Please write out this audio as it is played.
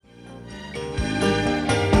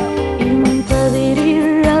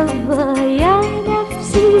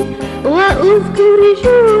اذكر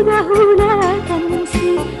جوده لا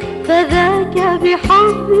تنسي، فذاك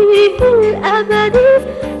بحبه الأبدي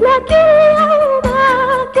لك اليوم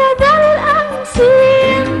كذا الأمس.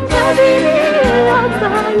 انتظري الرب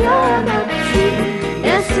يا نفسي،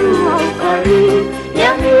 يسوع قريب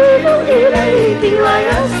يميل إليك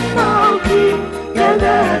ويسمعك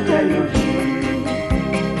كذاك يجيب.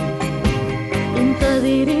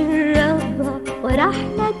 انتظري الرب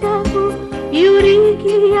ورحمته يريك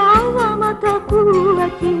عظمة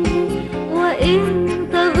قوته، وإن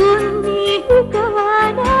تظنيه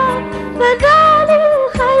كهانا فذا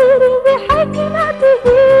للخير بحكمته.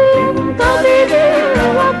 انتظري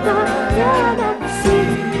الرب يا نفسي،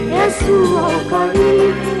 يسوع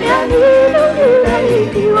قريب يميل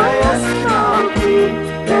إليك ويسمعك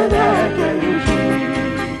كذاك يجيب.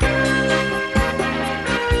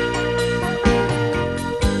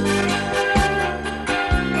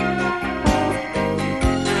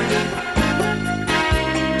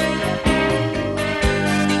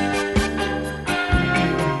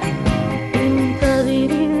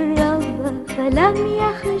 لم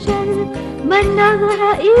يخجل من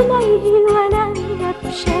نظر إليه ولم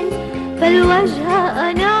يفشل، فالوجه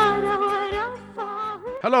أنار ورفعه.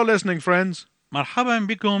 Hello listening friends. مرحبا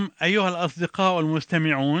بكم أيها الأصدقاء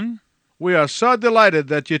المستمعون. We are so delighted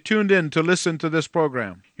that you tuned in to listen to this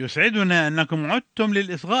program. يسعدنا أنكم عدتم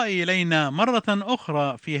للإصغاء إلينا مرة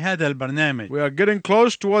أخرى في هذا البرنامج. We are getting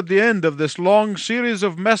close toward the end of this long series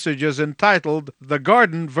of messages entitled The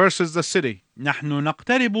Garden versus the City. نحن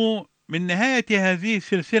نقترب من نهاية هذه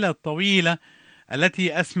السلسلة الطويلة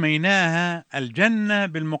التي أسميناها الجنة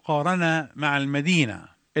بالمقارنة مع المدينة.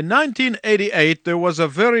 In 1988 there was a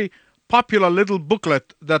very popular little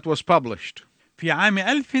booklet that was published. في عام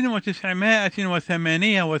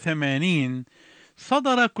 1988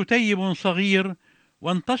 صدر كتيب صغير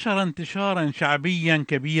وانتشر انتشارا شعبيا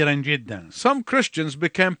كبيرا جدا. Some Christians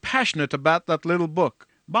became passionate about that little book.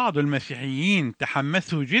 بعض المسيحيين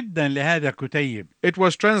تحمسوا جدا لهذا الكتيب. It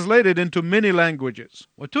was translated into many languages.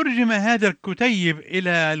 وترجم هذا الكتيب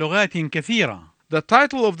إلى لغات كثيرة. The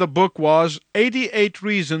title of the book was 88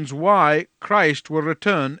 Reasons Why Christ Will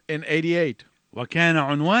Return in 88. وكان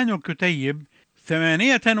عنوان الكتيب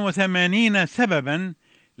 88 سببا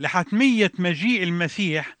لحتمية مجيء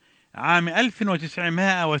المسيح عام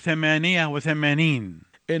 1988.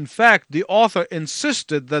 In fact, the author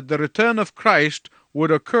insisted that the return of Christ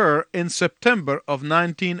would occur in September of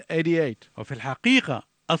 1988. وفي الحقيقة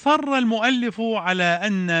أصر المؤلف على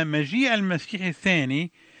أن مجيء المسيح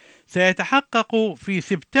الثاني سيتحقق في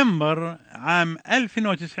سبتمبر عام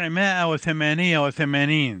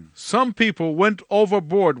 1988. Some people went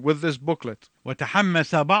overboard with this booklet.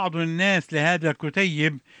 وتحمس بعض الناس لهذا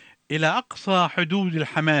الكتيب إلى أقصى حدود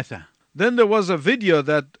الحماسة. Then there was a video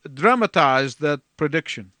that dramatized that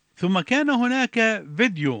prediction. ثم كان هناك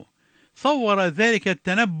فيديو صور ذلك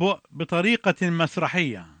التنبؤ بطريقة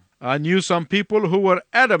مسرحية. I knew some people who were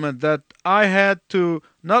adamant that I had to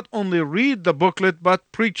not only read the booklet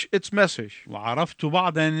but preach its message. وعرفت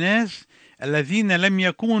بعض الناس الذين لم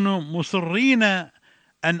يكونوا مصرين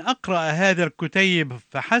أن أقرأ هذا الكتيب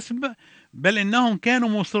فحسب، بل إنهم كانوا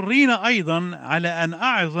مصرين أيضا على أن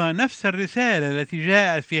أعظ نفس الرسالة التي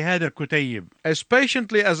جاءت في هذا الكتيب. As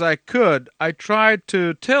patiently as I could, I tried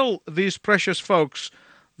to tell these precious folks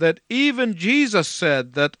that even Jesus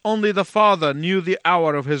said that only the Father knew the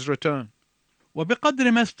hour of his return.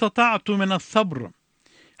 وبقدر ما استطعت من الصبر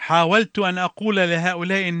حاولت أن أقول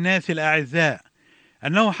لهؤلاء الناس الأعزاء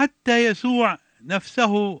أنه حتى يسوع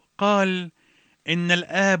نفسه قال إن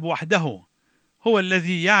الآب وحده هو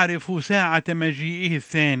الذي يعرف ساعة مجيئه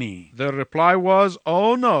الثاني. Their reply was,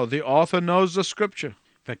 "Oh no, the author knows the scripture."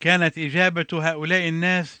 فكانت إجابة هؤلاء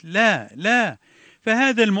الناس لا،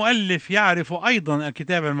 فهذا المؤلف يعرف أيضا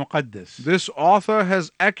الكتاب المقدس. This author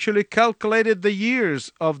has actually calculated the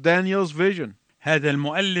years of Daniel's vision. هذا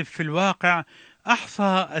المؤلف في الواقع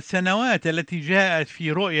أحصى السنوات التي جاءت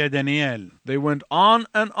في رؤيا دانيال. They went on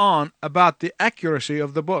and on about the accuracy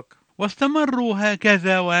of the book. واستمروا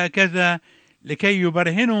هكذا وهكذا لكي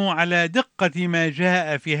يبرهنوا على دقة ما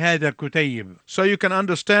جاء في هذا الكتيب. So you can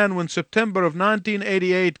understand when September of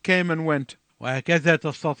 1988 came and went. وهكذا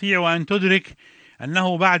تستطيع أن تدرك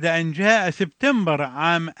أنه بعد أن جاء سبتمبر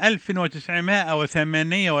عام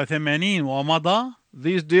 1988 ومضى،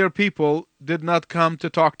 These dear people did not come to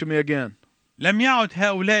talk to me again. لم يعد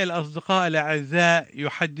هؤلاء الأصدقاء الأعزاء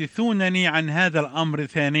يحدثونني عن هذا الأمر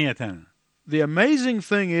ثانية. The amazing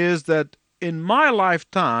thing is that in my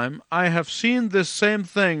lifetime I have seen this same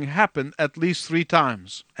thing happen at least 3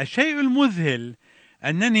 times. الشيء المذهل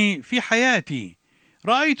أنني في حياتي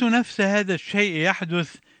رأيت نفس هذا الشيء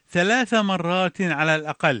يحدث 3 مرات على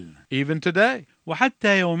الأقل. Even today,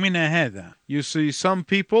 وحتى يومنا هذا you see some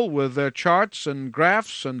people with their charts and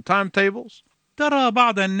graphs and timetables, ترى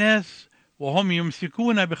بعض الناس وهم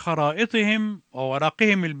يمسكون بخرائطهم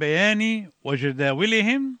وورقهم البياني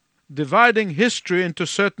وجداولهم dividing history into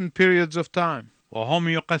certain periods of time. وهم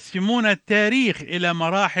يقسمون التاريخ إلى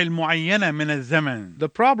مراحل معينة من الزمن. The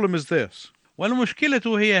problem is this.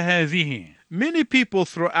 والمشكلة هي هذه: Many people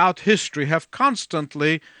throughout history have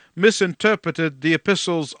constantly misinterpreted the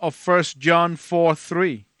epistles of 1 John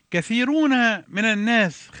 4:3. كثيرون من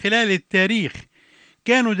الناس خلال التاريخ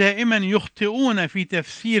كانوا دائما يخطئون في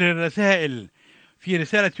تفسير الرسائل في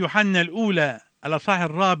رسالة يوحنا الأولى الأصحاح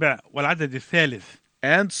 4 والعدد 3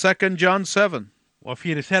 and 2 John 7,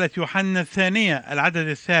 وفي رسالة يوحنا الثانية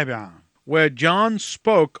العدد 7 where John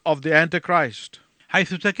spoke of the Antichrist.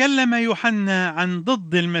 حيث تكلم يوحنا عن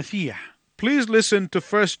ضد المسيح. Please listen to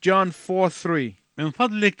 1 John 4:3. من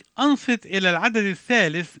فضلك أنصت إلى العدد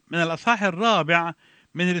 3 من الأصحاح 4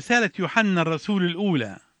 من رسالة يوحنا الرسول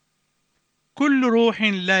الأولى: كل روح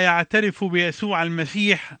لا يعترف بيسوع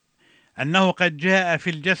المسيح أنه قد جاء في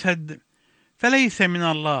الجسد فليس من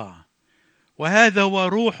الله، وهذا هو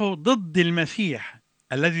روح ضد المسيح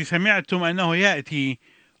الذي سمعتم أنه يأتي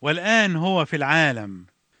والآن هو في العالم.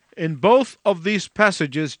 In both of these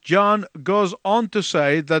passages, John goes on to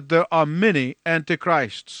say that there are many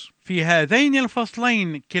antichrists. في هذين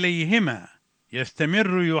الفصلين كليهما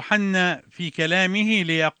يستمر يوحنا في كلامه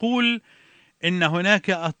ليقول إن هناك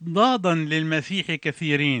أضدادا للمسيح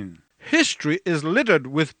كثيرين. History is littered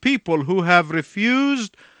with people who have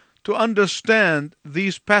refused to understand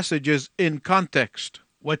these passages in context.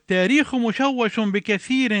 والتاريخ مشوش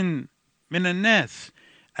بكثير من الناس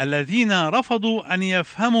الذين رفضوا أن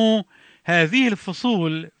يفهموا هذه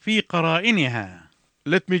الفصول في قرائنها.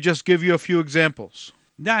 Let me just give you a few examples.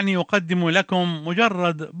 دعني أقدم لكم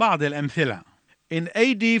مجرد بعض الأمثلة. In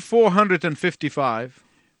AD 455,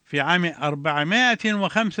 في عام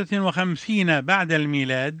 455 بعد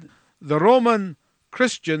الميلاد، the Roman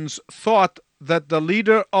Christians thought that the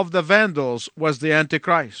leader of the Vandals was the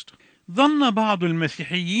Antichrist. ظن بعض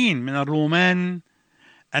المسيحيين من الرومان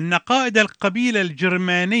أن قائد القبيلة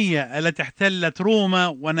الجرمانية التي احتلت روما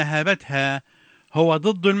ونهبتها هو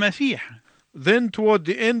ضد المسيح. Then toward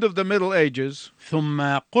the end of the Middle Ages,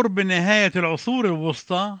 ثم قرب نهاية العصور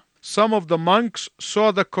الوسطى، some of the monks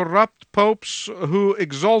saw the corrupt popes who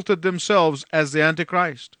exalted themselves as the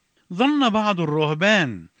Antichrist. ظن بعض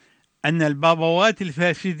الرهبان أن البابوات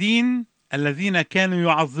الفاسدين الذين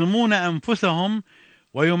كانوا يعظمون أنفسهم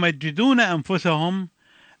ويمجدون أنفسهم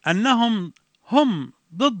أنهم هم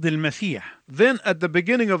ضد المسيح. Then at the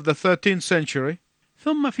beginning of the 13th century,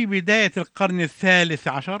 ثم في بداية القرن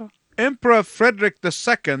 13 Emperor Frederick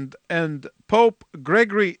II and Pope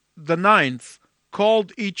Gregory IX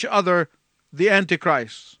called each other the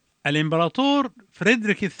Antichrist. الإمبراطور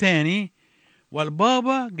فريدريك الثاني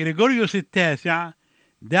والبابا غريغوريوس التاسع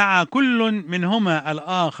دعا كل منهما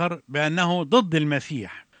الآخر بأنه ضد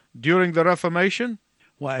المسيح. During the Reformation,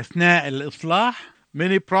 وأثناء الإصلاح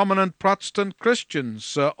many prominent Protestant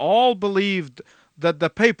Christians all believed that the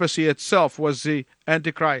papacy itself was the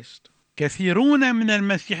Antichrist. كثيرون من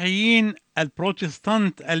المسيحيين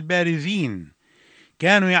البروتستانت البارزين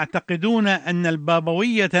كانوا يعتقدون أن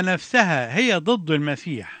البابوية نفسها هي ضد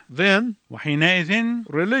المسيح. Then, وحينئذ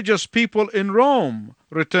religious people in Rome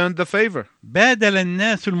returned the favor بادل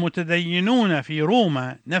الناس المتدينون في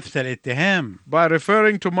روما نفس الاتهام by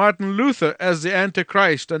referring to Martin Luther as the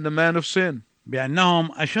Antichrist and the man of sin. بأنهم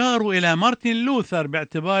أشاروا إلى مارتن لوثر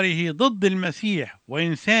باعتباره ضد المسيح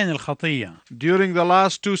وإنسان الخطية. During the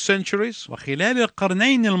last 2 centuries, وخلال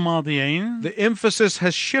القرنين الماضيين the emphasis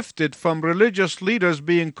has shifted from religious leaders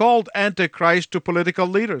being called Antichrist to political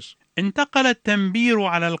leaders. انتقل التنبير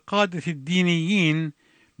على القادة الدينيين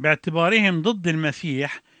باعتبارهم ضد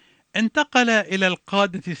المسيح، انتقل إلى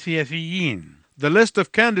القادة السياسيين. The list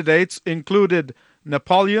of candidates included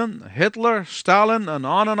Napoleon, Hitler, Stalin, and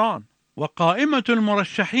on. وقائمة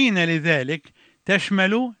المرشحين لذلك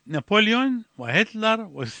تشمل نابليون وهتلر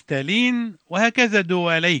وستالين وهكذا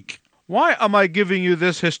دواليك. Why am I giving you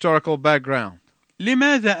this historical background?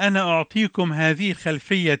 لماذا أنا أعطيكم هذه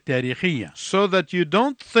الخلفية التاريخية؟ So that you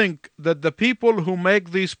don't think that the people who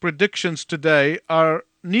make these predictions today are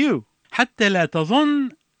new. حتى لا تظن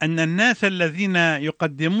أن الناس الذين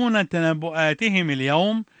يقدمون تنبؤاتهم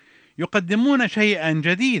اليوم يقدمون شيئا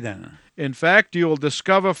جديدا. In fact, you will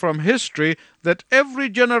discover from history that every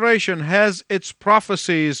generation has its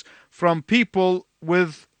prophecies from people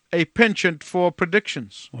with a penchant for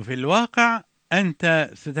predictions. وفي الواقع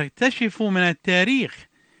أنت ستكتشف من التاريخ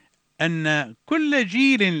أن كل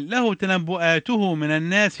جيل له تنبؤاته من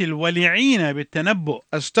الناس الولعين بالتنبؤ.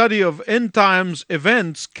 A study of end times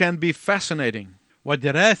events can be fascinating.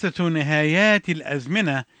 ودراسة نهايات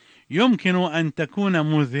الأزمنة يمكن أن تكون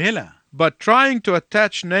مذهلة. But trying to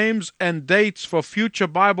attach names and dates for future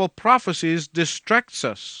Bible prophecies distracts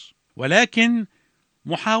us. ولكن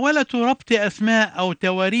محاولة ربط أسماء أو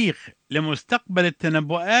تواريخ لمستقبل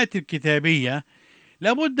التنبؤات الكتابية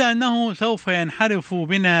لابد أنه سوف ينحرف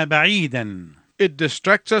بنا بعيدا. It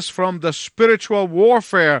distracts us from the spiritual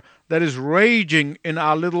warfare that is raging in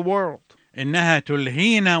our little world. إنها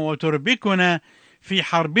تلهينا وتربكنا في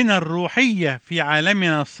حربنا الروحية في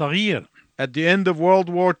عالمنا الصغير. At the end of World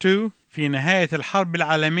War II, في نهاية الحرب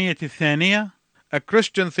العالمية الثانية a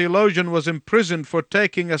Christian theologian was imprisoned for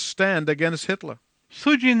taking a stand against Hitler.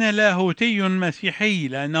 سجن لاهوتي مسيحي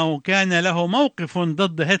لأنه كان له موقف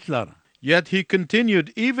ضد هتلر. Yet he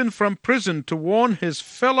continued even from prison to warn his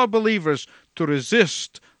fellow believers to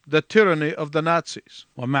resist the tyranny of the Nazis.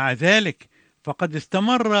 ومع ذلك فقد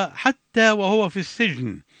استمر حتى وهو في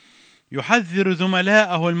السجن يحذر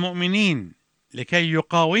زملائه المؤمنين لكي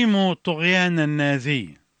يقاوموا طغيان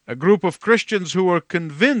النازي. A group of Christians who were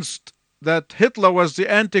convinced that Hitler was the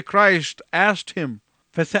Antichrist asked him,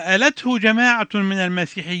 فسألته جماعة من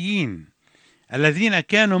المسيحيين الذين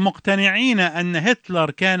كانوا مقتنعين أن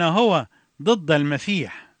هتلر كان هو ضد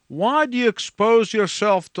المسيح: "Why do you expose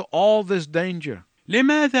yourself to all this danger?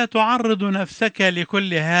 لماذا تعرض نفسك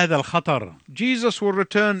لكل هذا الخطر؟ Jesus will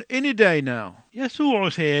return any day now, يسوع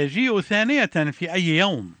سيجيء ثانية في أي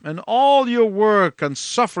يوم، and all your work and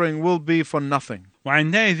suffering will be for nothing."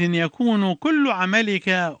 وعندئذ يكون كل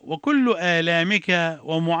عملك وكل آلامك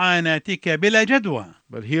ومعاناتك بلا جدوى.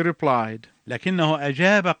 But he replied, لكنه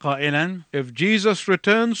أجاب قائلا: "If Jesus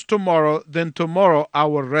returns tomorrow, then tomorrow I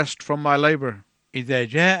will rest from my labor." إذا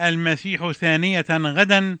جاء المسيح ثانية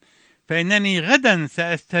غدا فإنني غدا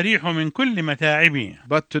سأستريح من كل متاعبي.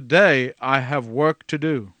 But today I have work to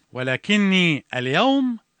do. ولكني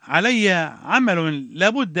اليوم علي عمل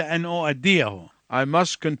لابد أن أؤديه. I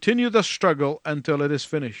must continue the struggle until it is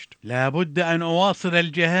finished. لابد أن أواصل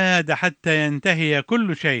الجهاد حتى ينتهي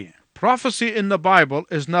كل شيء. Prophecy in the Bible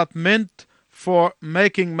is not meant for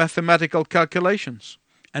making mathematical calculations.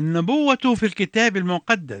 النبوة في الكتاب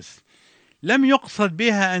المقدس لم يقصد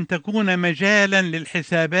بها أن تكون مجالا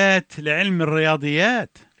للحسابات لعلم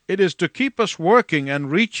الرياضيات. It is to keep us working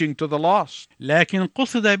and reaching to the lost. لكن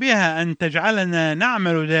قصد بها أن تجعلنا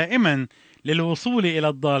نعمل دائما للوصول إلى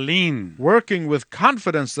الضالين. Working with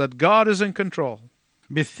confidence that God is in control.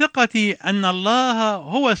 بالثقة أن الله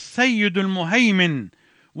هو السيد المهيمن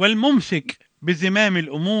والممسك بزمام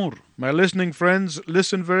الأمور. My listening friends,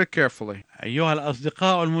 listen very carefully. أيها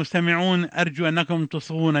الأصدقاء المستمعون، أرجو أنكم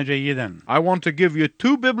تصغون جيدا. I want to give you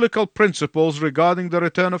two biblical principles regarding the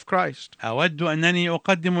return of Christ. أود أنني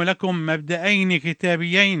أقدم لكم مبدأين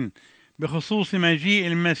كتابيين بخصوص مجيء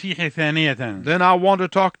المسيح ثانية. Then I want to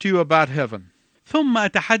talk to you about heaven. ثم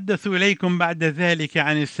أتحدث إليكم بعد ذلك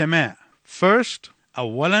عن السماء. First,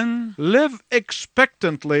 أولا، live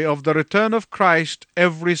expectantly of the return of Christ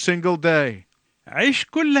every single day. عش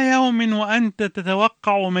كل يوم وأنت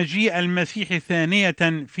تتوقع مجيء المسيح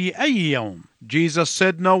ثانية في أي يوم. Jesus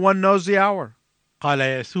said no one knows the hour. قال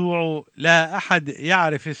يسوع: لا أحد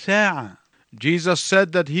يعرف الساعة. Jesus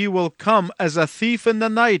said that he will come as a thief in the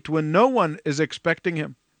night when no one is expecting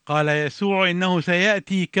him. قال يسوع إنه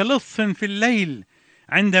سيأتي كلص في الليل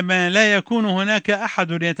عندما لا يكون هناك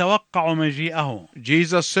أحد يتوقع مجيئه.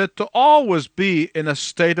 Jesus said to always be in a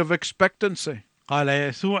state of expectancy. قال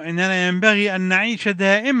يسوع إننا ينبغي أن نعيش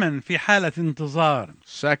دائما في حالة انتظار.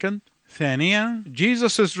 Second, ثانيا،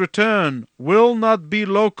 Jesus' return will not be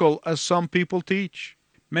local as some people teach.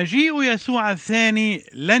 مجيء يسوع الثاني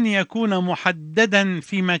لن يكون محددا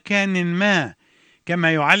في مكان ما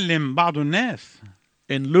كما يعلم بعض الناس.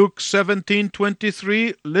 In Luke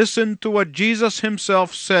 17:23, listen to what Jesus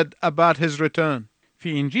himself said about his return.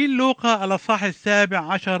 في إنجيل لوقا الأصحاح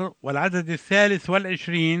 17 والعدد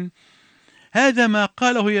 23 هذا ما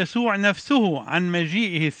قاله يسوع نفسه عن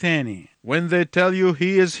مجيئه الثاني. When they tell you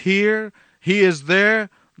he is here, he is there,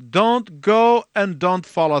 don't go and don't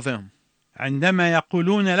follow them. عندما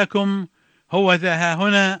يقولون لكم هو ذا ها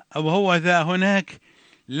هنا أو هو ذا هناك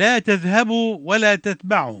لا تذهبوا ولا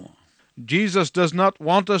تتبعوا. Jesus does not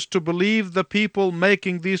want us to believe the people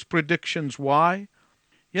making these predictions. Why?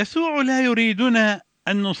 يسوع لا يريدنا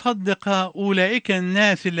أن نصدق أولئك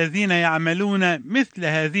الناس الذين يعملون مثل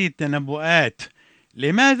هذه التنبؤات.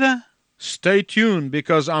 لماذا؟ Stay tuned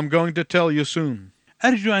because I'm going to tell you soon.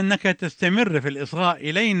 أرجو أنك تستمر في الإصغاء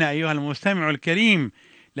إلينا أيها المستمع الكريم،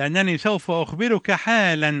 لأنني سوف أخبرك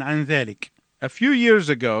حالا عن ذلك. A few years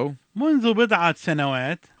ago, منذ بضعة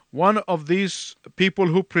سنوات one of these people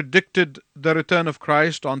who predicted the return of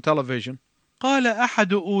Christ on television قال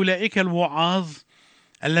أحد أولئك الوعاظ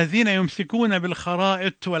الذين يمسكون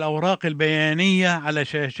بالخرائط والأوراق البيانية على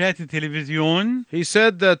شاشات التلفزيون، he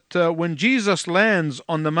said that when Jesus lands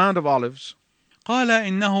on the Mount of Olives, قال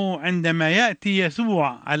إنه عندما يأتي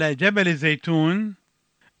يسوع على جبل الزيتون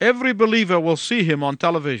every believer will see him on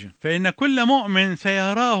television. فإن كل مؤمن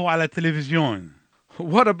سيراه على التلفزيون.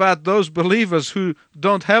 What about those believers who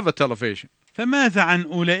don't have a television? فماذا عن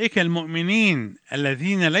أولئك المؤمنين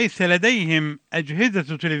الذين ليس لديهم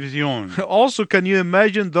أجهزة تلفزيون؟ Also, can you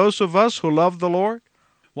imagine those of us who love the Lord?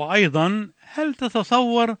 وأيضا هل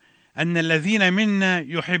تتصور أن الذين منا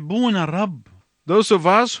يحبون الرب، Those of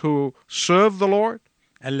us who serve the Lord?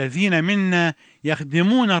 الذين منا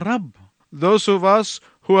يخدمون الرب، Those of us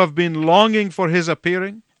who have been longing for his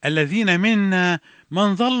appearing? الذين منا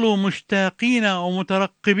من ظلوا مشتاقين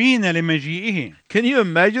ومترقبين لمجيئه. Can you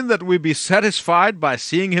imagine that we be satisfied by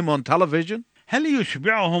seeing him on television? هل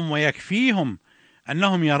يشبعهم ويكفيهم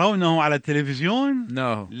أنهم يرونه على التلفزيون؟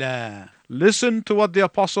 No. لا. Listen to what the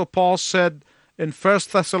Apostle Paul said in 1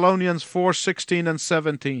 Thessalonians 4:16 and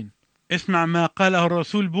 17. اسمع ما قاله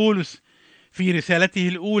الرسول بولس في رسالته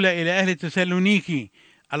الأولى إلى أهل تسالونيكي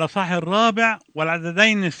الأصحاح 4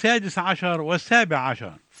 والعددين 16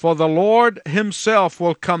 و17. For the Lord himself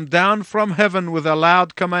will come down from heaven with a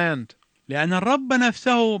loud command. لأن الرب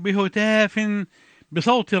نفسه بهتاف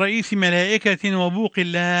بصوت رئيس ملائكة وبوق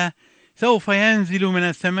الله سوف ينزل من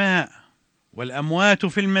السماء، والأموات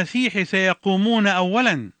في المسيح سيقومون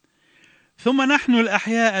أولا، ثم نحن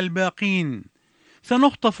الأحياء الباقين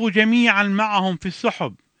سنخطف جميعا معهم في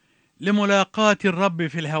السحب لملاقاة الرب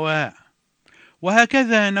في الهواء،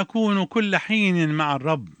 وهكذا نكون كل حين مع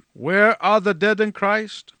الرب. Where are the dead in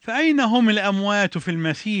Christ? فأين هم الأموات في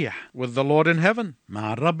المسيح؟ With the Lord in heaven.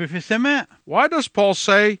 مع الرب في السماء. Why does Paul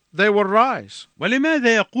say they will rise?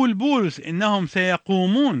 ولماذا يقول بولس إنهم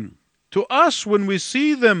سيقومون؟ To us, when we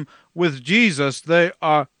see them with Jesus, they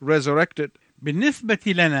are resurrected. بالنسبة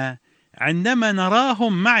لنا عندما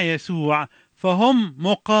نراهم مع يسوع فهم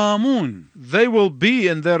مقامون. They will be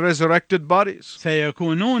in their resurrected bodies.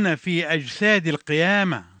 سيكونون في أجساد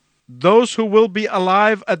القيامة. Those who will be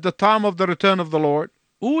alive at the time of the return of the Lord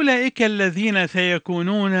أولئك الذين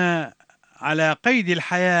سيكونون على قيد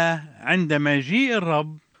الحياة عند مجيء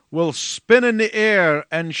الرب will spin in the air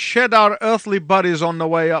and shed our earthly bodies on the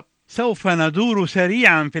way up. سوف ندور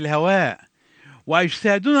سريعا في الهواء،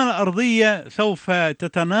 وأجسادنا الأرضية سوف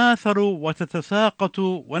تتناثر وتتساقط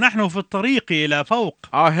ونحن في الطريق إلى فوق.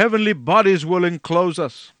 Our heavenly bodies will enclose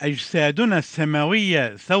us أجسادنا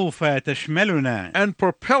السماوية سوف تشملنا and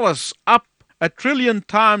propel us up 1,000,000,000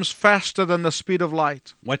 times faster than the speed of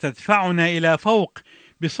light. وتدفعنا إلى فوق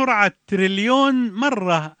بسرعة 1,000,000,000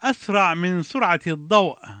 مرة أسرع من سرعة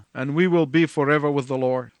الضوء. And we will be forever with the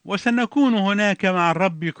Lord. وسنكون هناك مع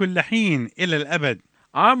الرب كل حين إلى الأبد.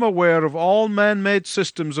 I'm aware of all man-made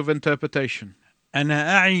systems of interpretation.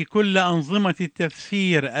 أنا أعي كل أنظمة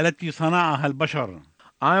التفسير التي صنعها البشر.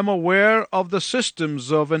 I am aware of the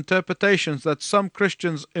systems of interpretations that some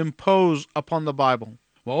Christians impose upon the Bible.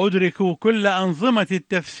 وأدرك كل أنظمة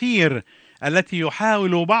التفسير التي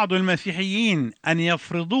يحاول بعض المسيحيين أن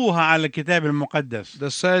يفرضوها على الكتاب المقدس.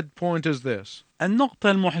 The sad point is this.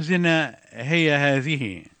 النقطة المحزنة هي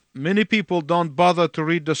هذه: Many people don't bother to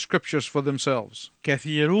read the scriptures for themselves.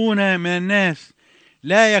 كثيرون من الناس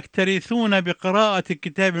لا يكترثون بقراءة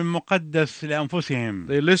الكتاب المقدس لأنفسهم.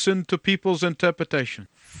 They listen to people's interpretation.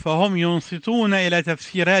 فهم ينصتون إلى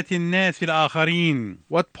تفسيرات الناس الآخرين.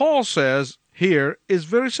 What Paul says here is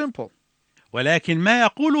very simple. ولكن ما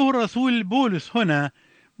يقوله الرسول بولس هنا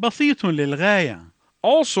بسيط للغاية.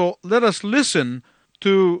 Also, let us listen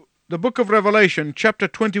to the book of Revelation, chapter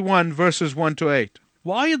 21, verses 1 to 8.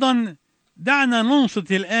 وأيضا دعنا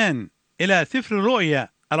ننصت الآن إلى سفر الرؤيا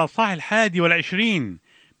الأصحاح 21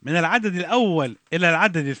 من العدد الأول إلى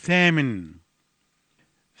العدد 8.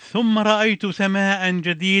 ثم رأيت سماء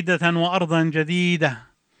جديدة وأرضا جديدة،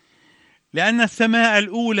 لأن السماء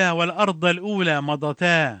الأولى والأرض الأولى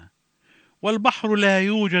مضتا، والبحر لا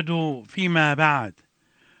يوجد فيما بعد.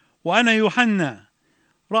 وأنا يوحنا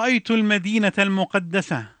رأيت المدينة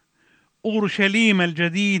المقدسة أورشليم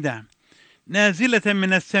الجديدة نازلة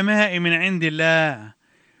من السماء من عند الله،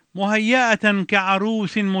 مهيئة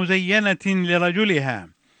كعروس مزينة لرجلها.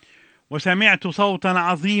 وسمعت صوتا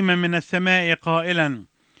عظيما من السماء قائلا: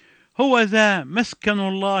 هو ذا مسكن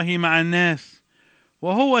الله مع الناس،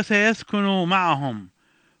 وهو سيسكن معهم،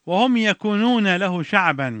 وهم يكونون له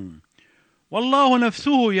شعبا، والله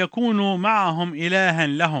نفسه يكون معهم إلها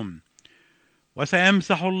لهم،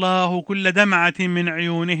 وسيمسح الله كل دمعة من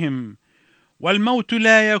عيونهم، والموت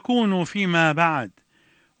لا يكون فيما بعد،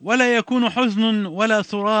 ولا يكون حزن ولا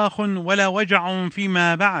صراخ ولا وجع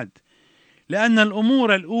فيما بعد، لأن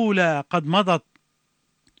الأمور الأولى قد مضت.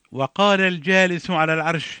 وقال الجالس على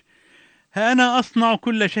العرش: ها أنا أصنع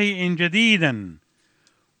كل شيء جديدا.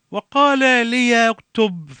 وقال لي: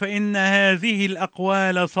 اكتب، فإن هذه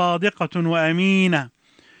الأقوال صادقة وأمينة.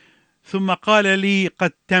 ثم قال لي: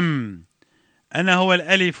 قد تم. أنا هو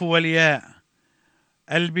الألف والياء،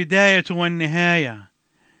 البداية والنهاية.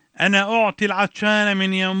 أنا أعطي العطشان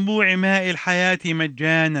من ينبوع ماء الحياة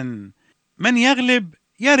مجانا. من يغلب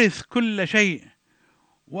يرث كل شيء،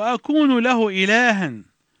 وأكون له إلها،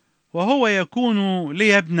 وهو يكون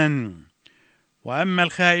لي ابنا. وأما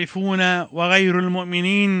الخائفون وغير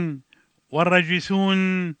المؤمنين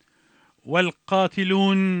والرجسون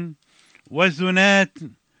والقاتلون والزناة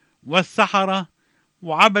والسحرة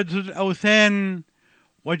وعبدة الأوثان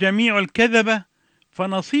وجميع الكذبة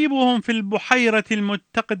فنصيبهم في البحيرة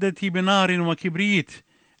المتقدة بنار وكبريت،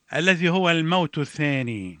 الذي هو الموت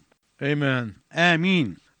الثاني. Amen.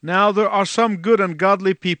 آمين. Now there are some good and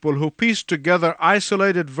godly people who piece together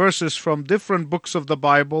isolated verses from different books of the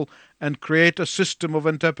Bible and create a system of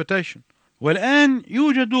interpretation. والآن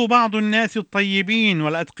يوجد بعض الناس الطيبين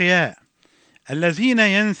والأتقياء الذين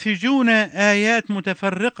ينسجون آيات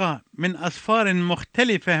متفرقة من أسفار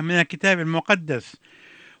مختلفة من الكتاب المقدس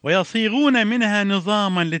ويصيغون منها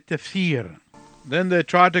نظاما للتفسير. Then they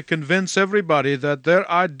try to convince everybody that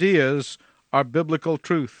their ideas are biblical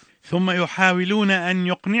truth. ثم يحاولون أن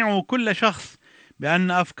يقنعوا كل شخص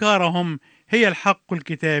بأن أفكارهم هي الحق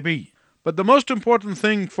الكتابي. But the most important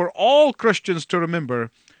thing for all Christians to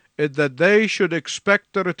remember is that they should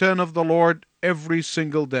expect the return of the Lord every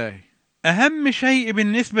single day. أهم شيء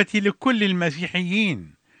بالنسبة لكل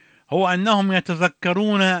المسيحيين هو أنهم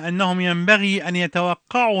يتذكرون أنهم ينبغي أن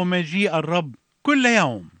يتوقعوا مجيء الرب كل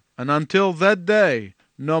يوم. And until that day,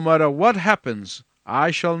 no matter what happens,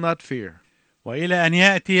 I shall not fear. وإلى أن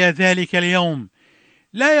يأتي ذلك اليوم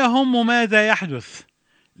لا يهم ماذا يحدث،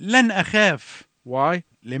 لن أخاف. Why?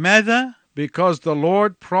 لماذا؟ Because the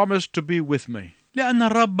Lord promised to be with me. لأن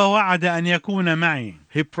الرب وعد أن يكون معي.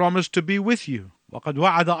 He promised to be with you. وقد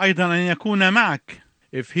وعد أيضا أن يكون معك.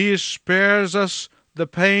 If He spares us the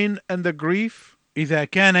pain and the grief, إذا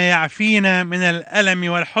كان يعفينا من الألم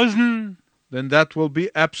والحزن، then that will be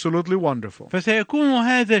absolutely wonderful. فسيكون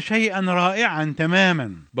هذا شيئا رائعا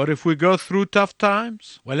تماما. But if we go through tough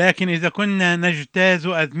times, ولكن إذا كنا نجتاز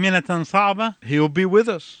أزمنة صعبة، He will be with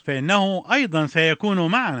us. فإنه أيضا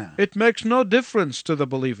سيكون معنا. It makes no difference to the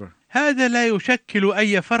believer. هذا لا يشكل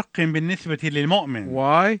أي فرق بالنسبة للمؤمن.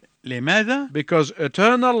 Why? لماذا؟ Because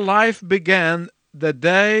eternal life began the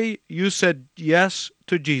day you said yes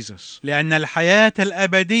to Jesus. لأن الحياة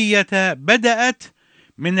الأبدية بدأت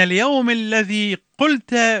من اليوم الذي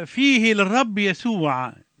قلت فيه للرب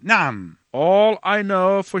يسوع نعم. All I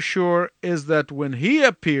know for sure is that when He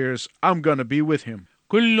appears, I'm going to be with Him.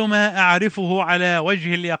 كل ما أعرفه على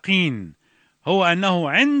وجه اليقين هو أنه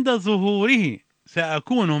عند ظهوره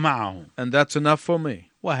سأكون معه. And that's enough for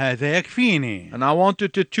me. وهذا يكفيني. And I want you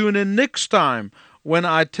to tune in next time when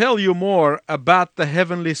I tell you more about the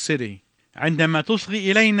heavenly city. عندما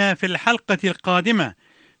تصغي إلينا في الحلقة القادمة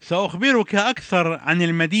سأخبرك أكثر عن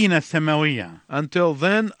المدينة السماوية. Until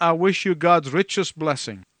then, I wish you God's richest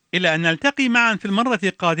blessing. إلى أن نلتقي معا في المرة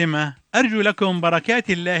القادمة، أرجو لكم بركات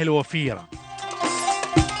الله الوفيرة.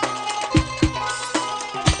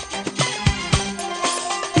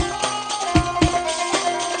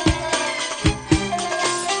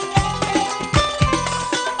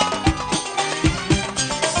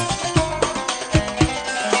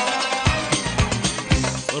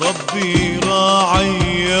 ربي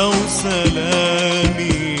راعي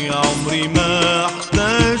وسلامي، عمري ما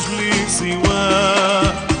احتاج لي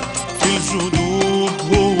سواه، في الجدوب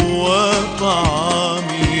هو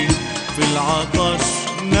طعامي، في العطش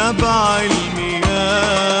نبع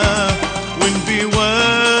المياه، وان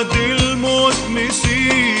بوادي الموت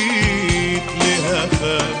مشيت لها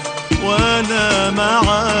خاف وانا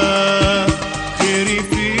معاه، خيري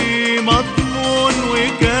في مضمون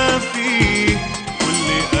وكافي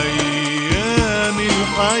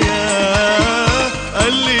الحياة.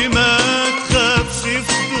 قال لي ما تخافش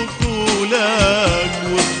في دخولك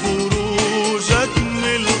وخروجك من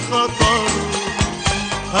الخطر،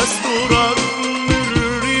 هسترك من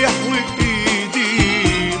الريح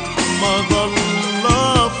وإيدي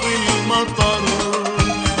مظلة في المطر.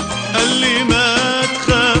 قال لي ما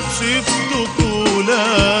تخافش في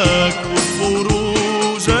دخولك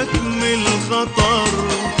وخروجك من الخطر،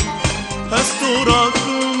 هسترك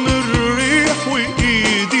من الريح وإيدي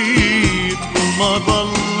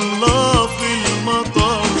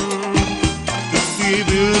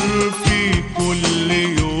تختبر في كل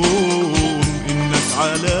يوم إنك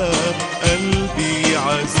على قلبي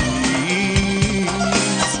عزيز.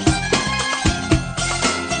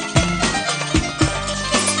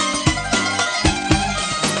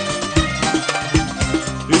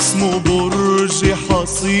 اسمه برج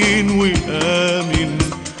حصين وآمن،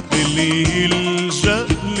 اللي يلجأ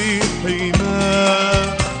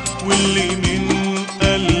لحماه، واللي من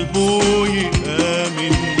قلبه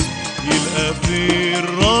يآمن يلقى في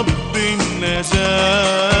الرب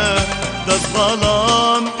النجاة. ده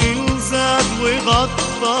الظلام انزاد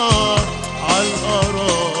وغطى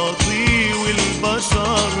عالأراضي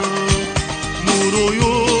والبشر، نوره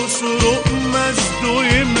يشرق مجده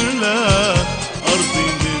يملى أرضي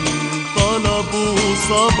من طلب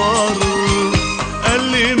وصبر. قال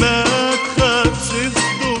لي ما تخافش في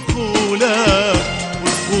دخولك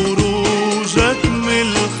وخروجك من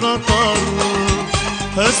الخطر،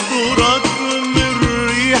 هسترك من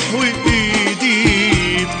الريح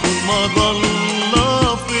وإيدي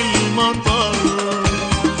مظلة في المطر.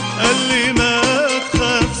 قال لي ما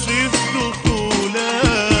تخافش في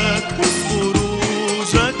دخولك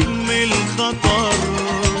وخروجك من الخطر،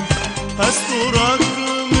 هسترك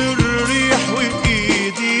من الريح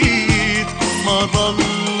وإيدي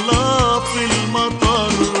مظلة في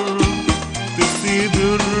المطر.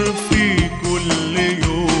 تختبر في كل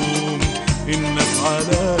يوم إنك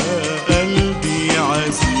على قلبي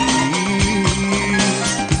عزيز.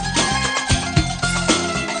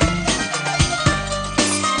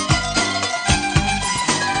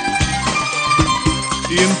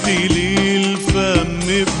 يمتلي الفم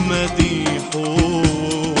بمديحه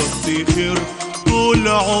وافتخر طول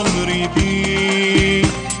عمري بيه،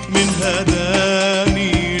 من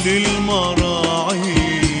هداني للمراعي،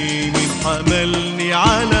 من حملني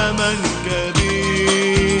على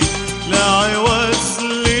منكبي، لا عوز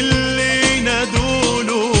للي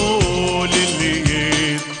ندوله للي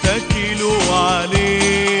يتكلوا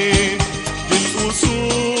عليه.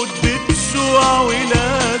 للأسود بتجوع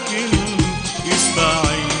ولكن يشبع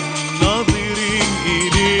الناظرين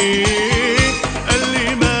إليه. قال لي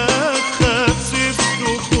ما تخافش في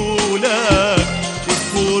دخولك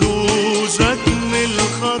وخروجك من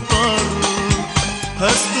الخطر،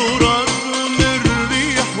 هسترك من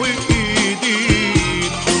الريح وإيدي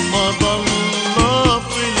مظلة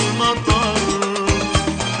في المطر.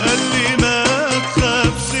 قال لي ما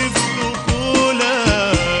تخافش في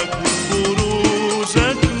دخولك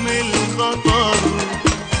وخروجك من الخطر،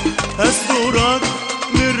 هسترك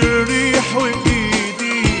من الريح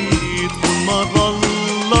وإيدي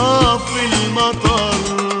مظلة في المطر.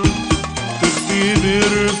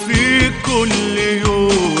 تختبر في كل